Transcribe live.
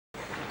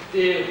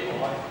Dear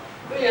boy,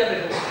 be a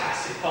little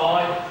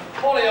pacified.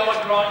 Polly,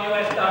 I grant you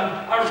have done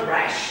a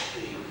rash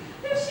thing.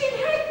 If she'd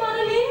had but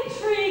an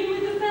intrigue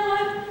with the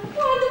fellow,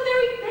 why, the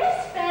very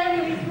best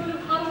families would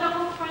have hung up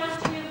a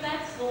crafty of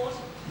that sort.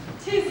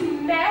 'Tis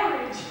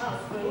marriage,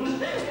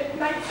 husband. It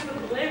makes the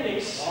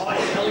blemish. I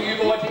tell you,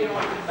 my dear,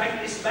 I can make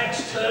this match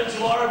turn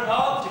to our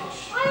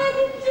advantage. I am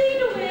indeed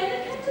aware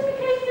that Captain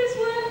McCabe is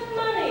worth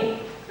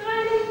money, but I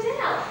am in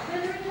doubt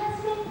whether it has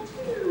not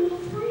 2 or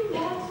 3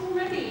 wives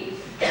already.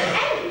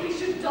 And if he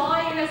should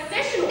die in a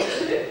session or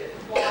 2,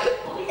 why,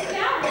 Polly's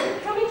dowry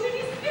would come into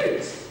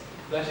dispute.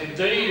 That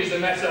indeed is a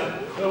matter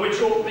which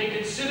ought to be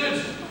considered.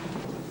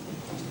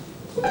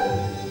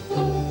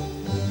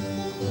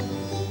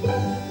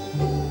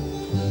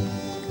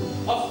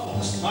 A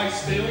fox may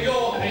steal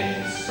your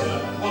hens, sir,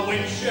 a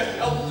wench your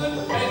health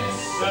and pence,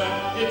 sir,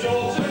 your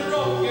daughter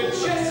on your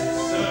chest,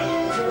 sir,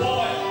 your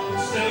wife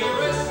steal your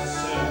rest,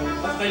 sir,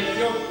 a thief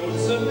your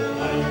goods and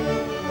plain,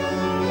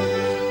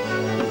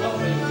 a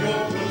thief your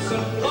goods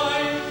and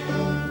plain,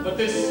 but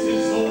this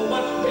is all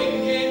but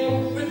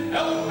thinking, with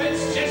health,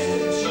 pence, chest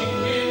and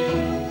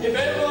chinking, if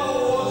ever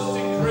was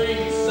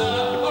decreed, sir,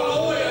 a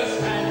lawyer's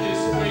hand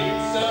is freed,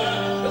 sir,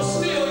 he'll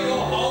steal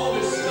your whole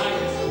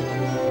estate.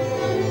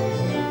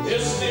 He'll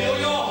steal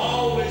your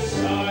whole estate.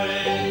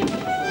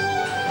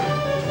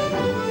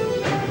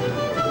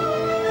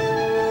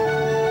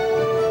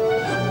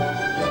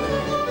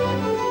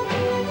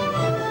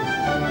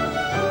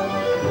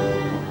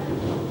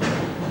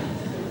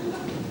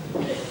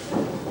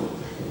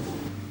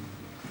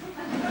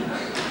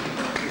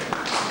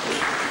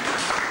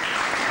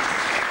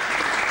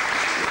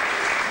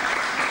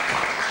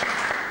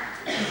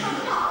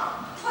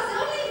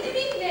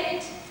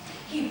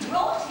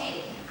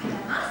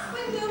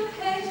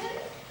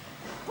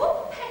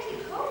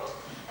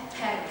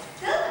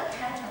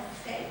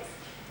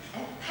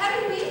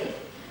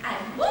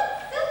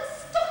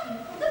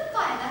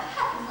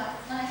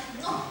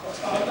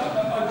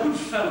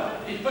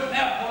 But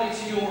now, Polly,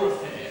 to your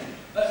affair.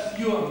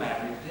 You are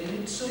married then,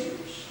 it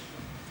seems?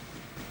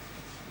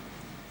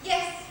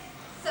 Yes,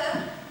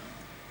 sir.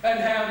 And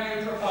how do you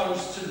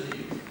propose to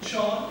live,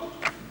 child?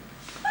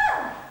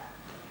 Well,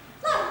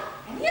 like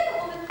any other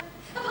woman,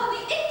 upon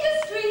the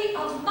industry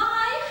of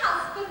my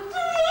husband.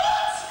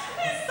 What?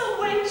 Is the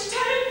wench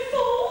turned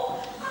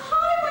fool? A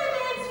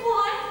highwayman's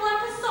wife,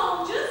 like a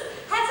soldier's,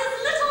 has as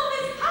little of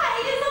his pay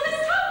as of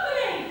his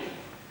company.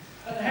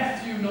 And have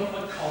you not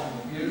the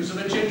common views of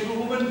a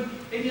gentlewoman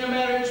in your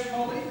marriage,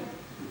 Polly?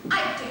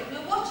 I don't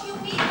know what you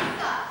mean,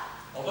 sir.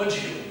 Of a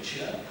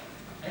jointure,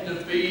 and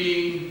of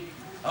being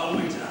a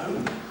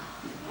widow?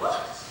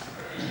 What?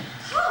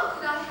 How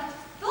could I have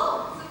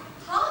thoughts of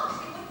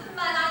parting with the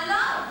man I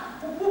love?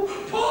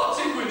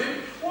 Parting with him?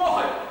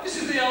 Why, this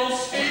is the old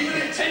scheme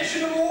and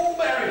intention of all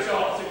marriage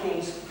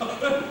articles.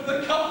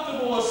 The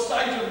comfortable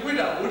estate of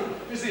widowhood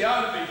is the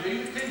only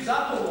thing that keeps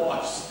up a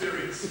wife's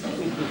spirits.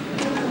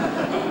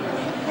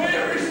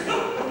 Where is the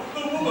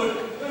woman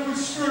who would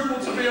scruple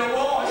to be a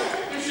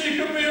wife if she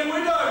could be a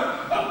widow?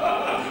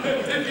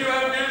 If you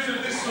have views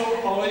of this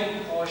sort, Polly,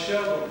 I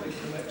shall not think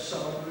the next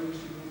side moves.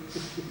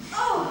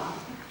 Oh,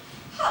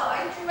 how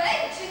I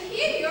dread to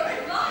hear your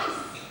advice.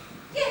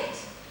 Yet,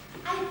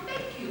 I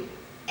beg you,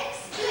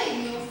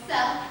 explain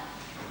yourself.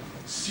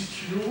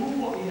 Secure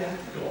what you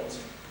have got,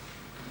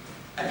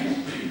 and you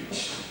reach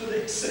for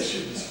the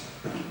accessions,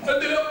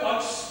 and then at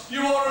once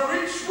you are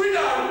a rich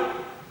widow.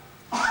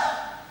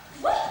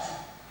 What?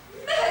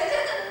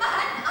 Murder the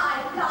man I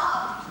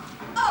love?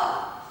 Oh,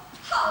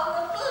 how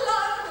the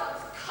blood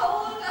runs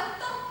cold at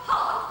the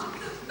heart of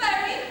the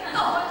very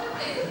thought of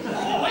it.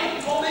 Why,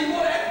 Polly,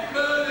 what had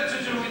murder to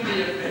do with the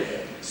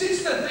affair?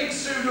 Since the thing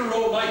sooner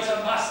or later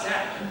must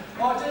happen,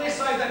 I dare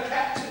say the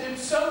captain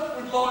himself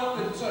would like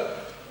that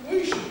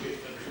we should get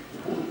the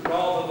reward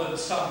rather than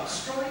some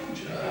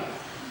stranger.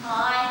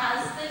 My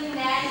husband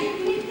nagged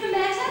me at the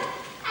matter,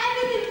 and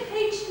an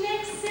impeached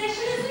next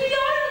session is the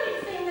only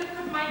thing that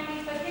could make me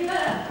forgive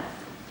her.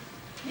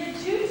 Your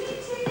duty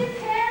to your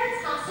parents,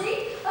 hussy,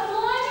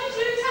 obliges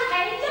you to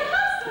hate your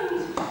husband.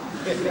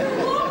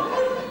 What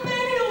would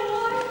many a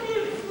wife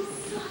give for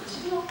such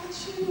an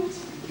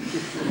opportunity?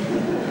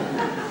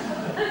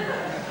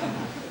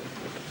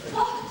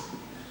 What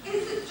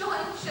is a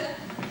jointure?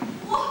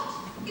 What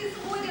is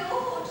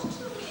widowhood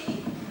to me?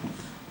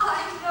 I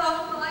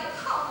know my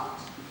heart.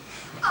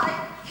 I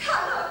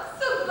cannot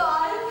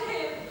survive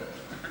him.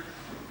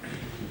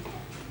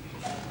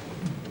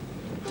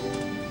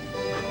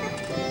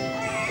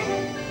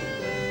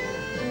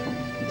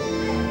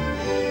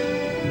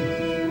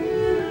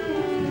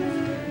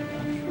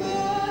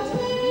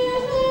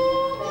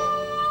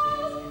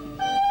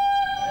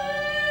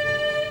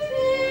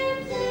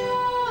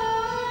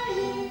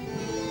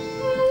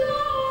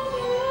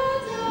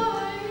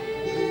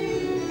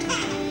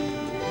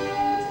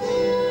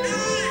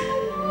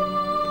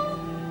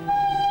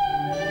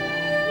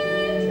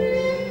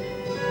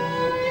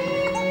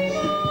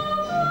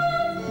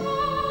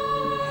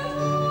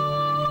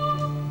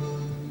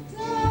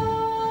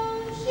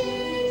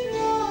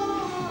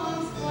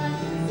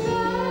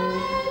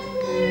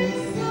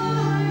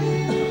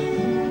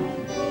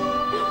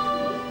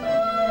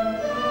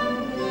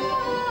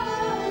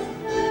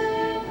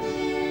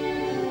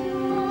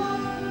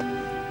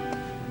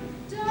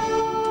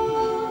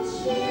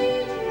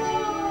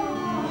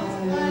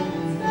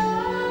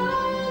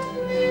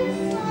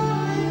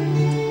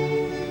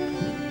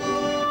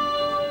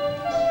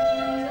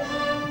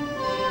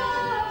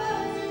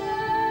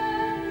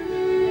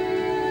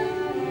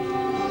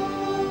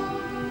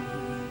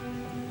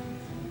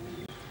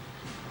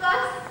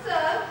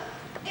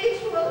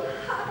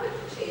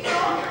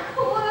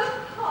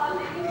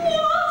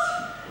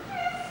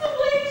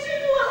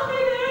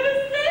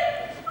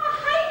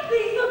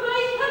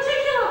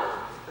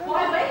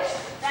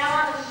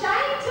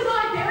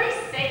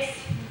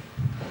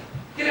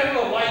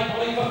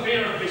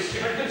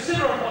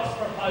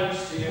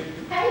 proposed to you.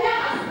 And your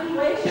husband,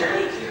 where's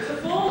your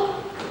dutiful?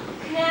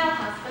 Now,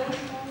 husband,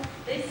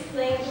 this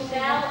thing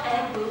shall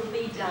and will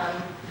be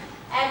done.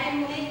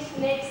 Having nicked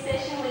next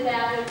session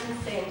without her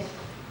consent.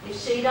 If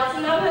she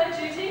doesn't know her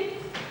duty,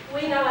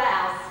 we know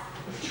ours.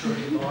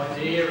 Truly, my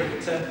dear,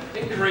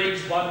 it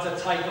grieves one to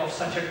take off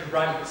such a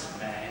great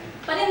man.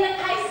 But in the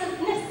case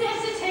of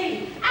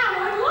necessity,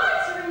 our own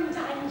lives are in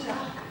danger.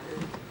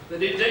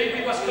 That indeed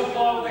we must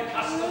comply with the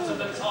customs of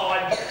the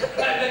time, and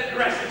let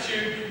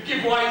gratitude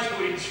give way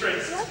to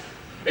interest.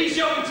 He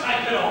shall be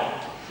taken on.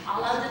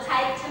 I'll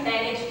undertake to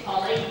manage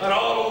Polly. And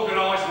I'll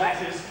organise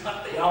matters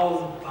at the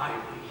old